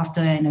go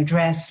after and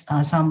address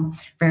some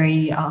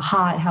very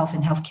hard health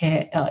and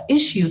healthcare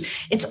issue,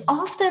 it's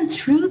often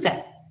through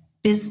that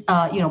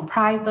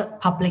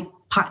private-public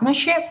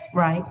partnership,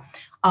 right?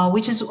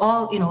 Which is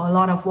all, a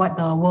lot of what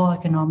the World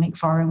Economic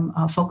Forum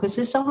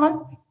focuses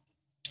on.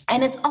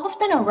 And it's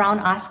often around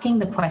asking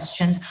the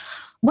questions,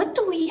 what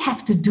do we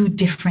have to do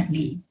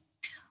differently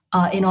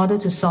in order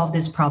to solve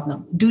this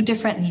problem? Do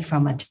differently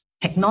from a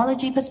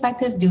technology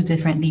perspective, do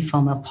differently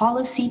from a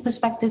policy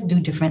perspective, do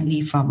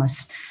differently from a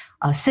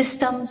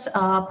systems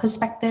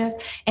perspective,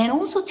 and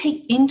also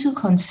take into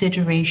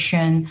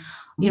consideration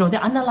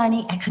the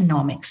underlying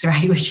economics,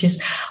 right, which is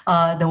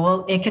the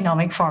World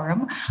Economic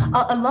Forum.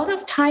 A lot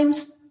of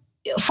times,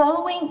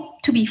 following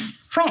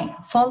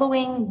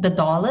the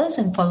dollars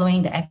and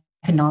following the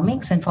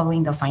economics and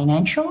following the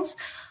financials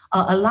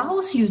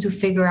allows you to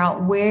figure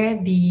out where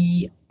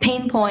the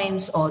pain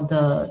points or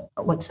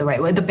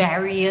where the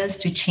barriers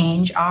to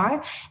change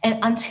are. And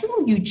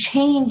until you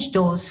change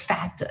those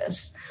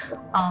factors,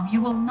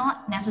 you will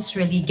not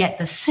necessarily get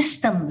the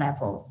system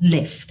level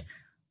lift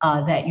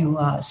that you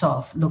are sort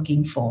of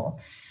looking for.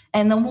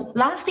 And the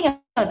last thing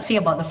I'd say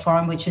about the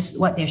forum, which is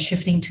what they're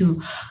shifting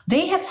to,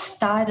 they have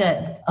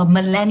started a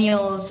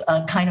millennials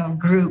kind of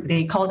group.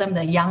 They call them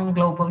the young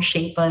global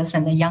shapers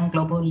and the young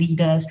global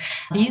leaders.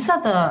 These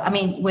are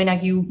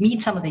when you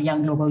meet some of the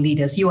young global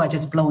leaders, you are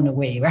just blown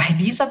away, right?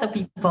 These are the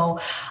people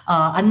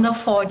under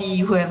 40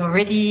 who have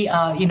already,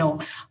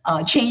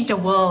 changed the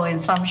world in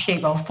some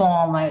shape or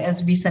form. I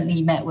just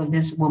recently met with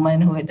this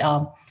woman who had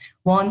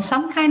won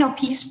some kind of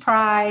peace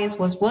prize,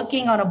 was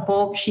working on a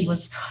book. She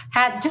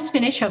had just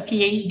finished her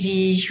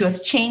PhD. She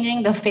was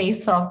changing the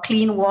face of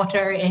clean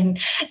water in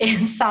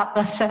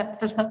sub-Saharan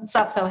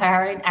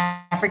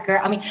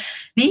Africa. I mean,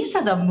 these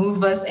are the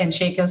movers and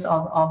shakers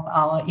of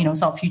our,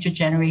 sort of future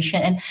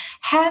generation. And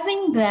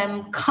having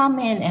them come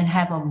in and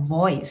have a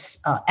voice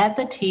at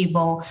the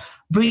table,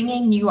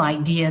 bringing new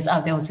ideas.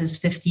 There was this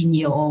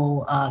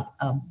 15-year-old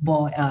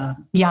boy,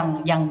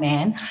 young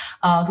man,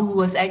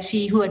 who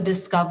had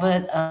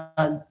discovered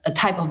a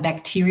type of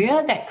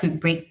bacteria that could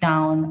break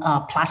down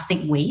plastic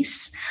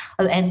waste.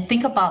 And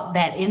think about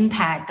that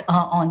impact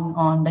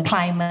on the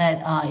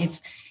climate. If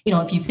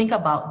you think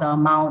about the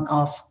amount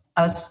of,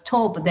 I was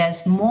told, but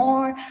there's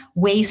more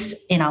waste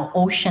in our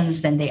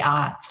oceans than there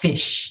are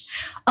fish.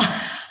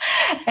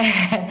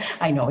 And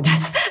I know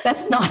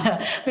that's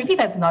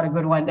not a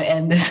good one to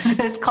end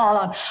this call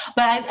on,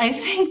 but I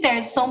think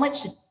there's so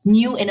much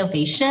new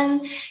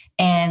innovation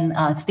and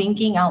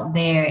thinking out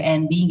there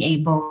and being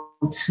able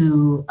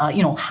to,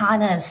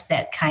 harness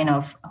that kind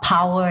of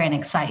power and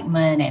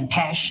excitement and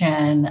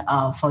passion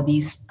for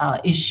these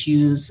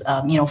issues,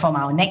 from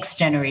our next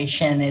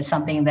generation is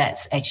something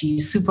that's actually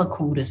super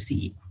cool to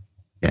see.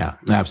 Yeah,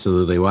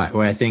 absolutely. Well,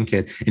 I think,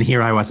 and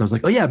here I was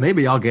like, oh yeah,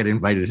 maybe I'll get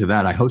invited to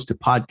that. I host a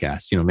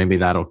podcast, maybe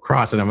that'll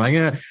cross it. I'm like,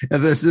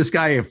 this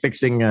guy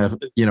fixing,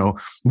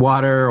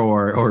 water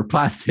or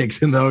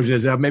plastics in the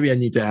oceans. Maybe I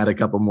need to add a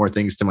couple more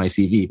things to my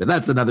CV, but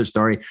that's another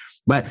story.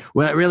 But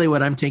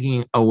what I'm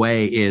taking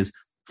away is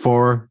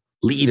for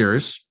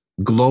leaders,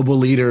 global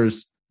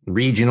leaders,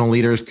 regional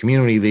leaders,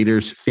 community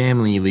leaders,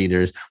 family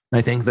leaders,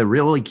 I think the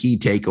really key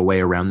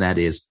takeaway around that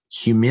is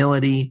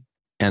humility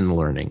and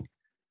learning.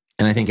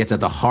 And I think it's at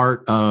the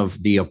heart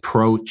of the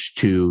approach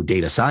to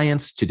data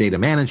science, to data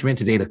management,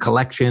 to data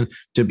collection,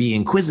 to be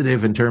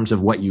inquisitive in terms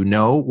of what you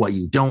know, what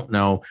you don't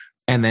know,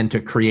 and then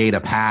to create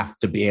a path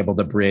to be able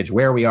to bridge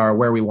where we are,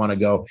 where we want to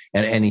go,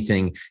 and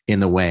anything in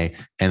the way,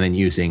 and then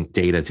using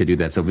data to do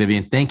that. So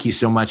Vivian, thank you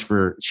so much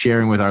for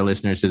sharing with our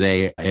listeners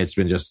today. It's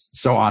been just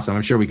so awesome.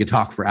 I'm sure we could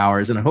talk for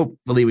hours, and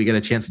hopefully we get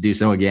a chance to do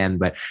so again.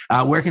 But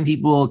where can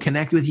people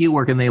connect with you?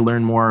 Where can they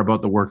learn more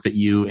about the work that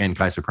you and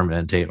Kaiser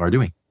Permanente are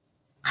doing?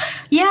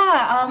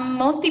 Yeah,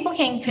 most people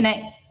can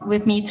connect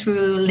with me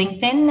through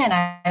LinkedIn, and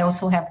I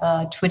also have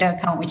a Twitter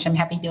account, which I'm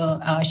happy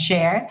to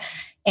share.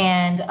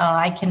 And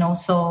I can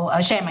also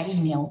share my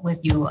email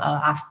with you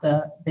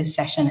after this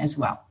session as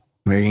well.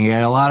 We're going to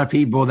get a lot of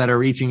people that are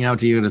reaching out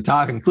to you to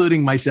talk,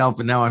 including myself.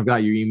 And now I've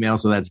got your email.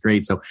 So that's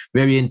great. So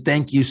Vivian,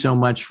 thank you so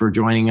much for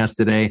joining us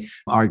today.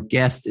 Our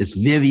guest is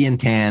Vivian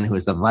Tan, who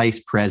is the Vice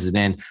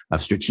President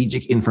of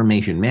Strategic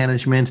Information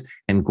Management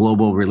and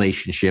Global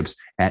Relationships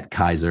at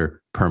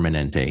Kaiser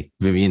Permanente.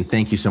 Vivian,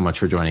 thank you so much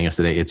for joining us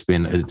today. It's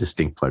been a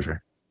distinct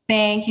pleasure.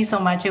 Thank you so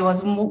much. It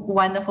was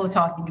wonderful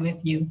talking with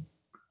you.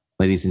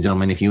 Ladies and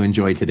gentlemen, if you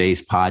enjoyed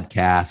today's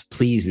podcast,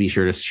 please be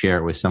sure to share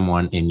it with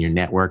someone in your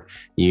network.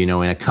 In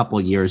a couple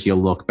of years, you'll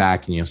look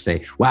back and you'll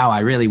say, wow, I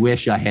really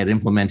wish I had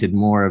implemented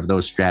more of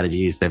those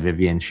strategies that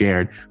Vivian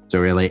shared.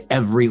 So really,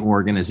 every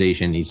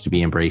organization needs to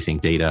be embracing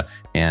data.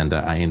 And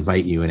I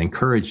invite you and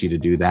encourage you to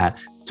do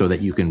that so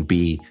that you can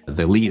be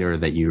the leader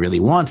that you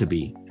really want to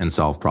be and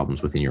solve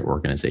problems within your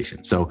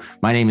organization. So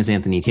my name is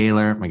Anthony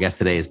Taylor. My guest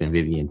today has been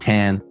Vivian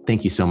Tan.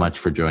 Thank you so much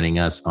for joining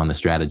us on the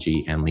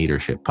Strategy and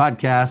Leadership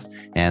Podcast.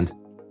 And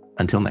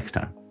until next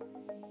time.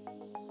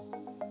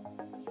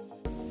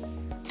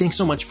 Thanks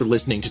so much for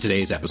listening to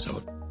today's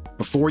episode.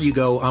 Before you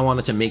go, I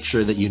wanted to make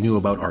sure that you knew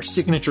about our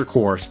signature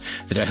course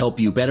that'll help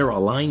you better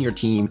align your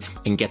team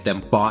and get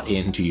them bought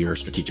into your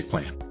strategic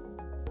plan.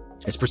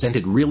 It's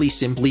presented really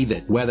simply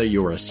that whether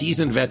you're a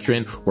seasoned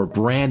veteran or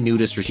brand new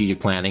to strategic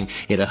planning,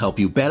 it'll help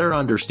you better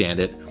understand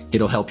it.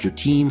 It'll help your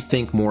team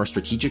think more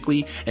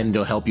strategically, and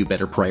it'll help you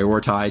better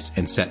prioritize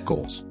and set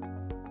goals.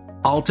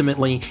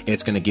 Ultimately,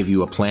 it's going to give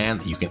you a plan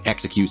that you can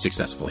execute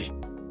successfully.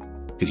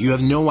 Because you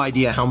have no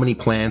idea how many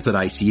plans that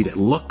I see that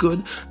look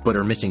good, but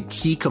are missing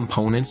key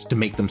components to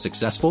make them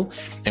successful.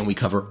 And we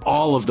cover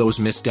all of those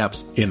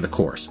missteps in the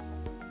course.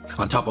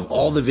 On top of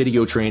all the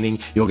video training,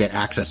 you'll get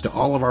access to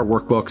all of our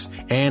workbooks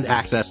and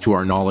access to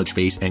our knowledge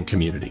base and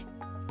community.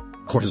 The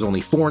course is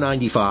only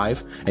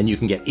 $4.95, and you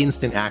can get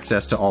instant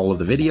access to all of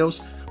the videos.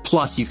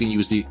 Plus, you can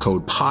use the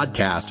code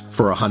PODCAST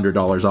for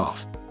 $100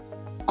 off.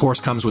 The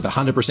course comes with a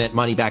 100%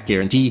 money back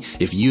guarantee.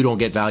 If you don't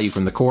get value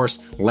from the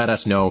course, let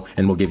us know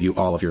and we'll give you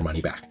all of your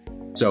money back.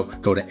 So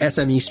go to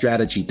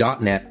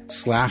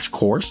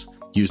smestrategy.net/course.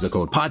 Use the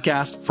code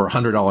podcast for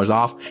 $100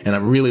 off. And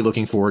I'm really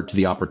looking forward to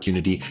the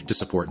opportunity to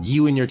support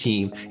you and your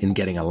team in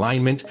getting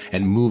alignment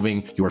and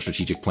moving your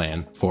strategic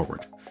plan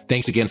forward.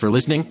 Thanks again for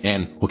listening,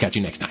 and we'll catch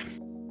you next time.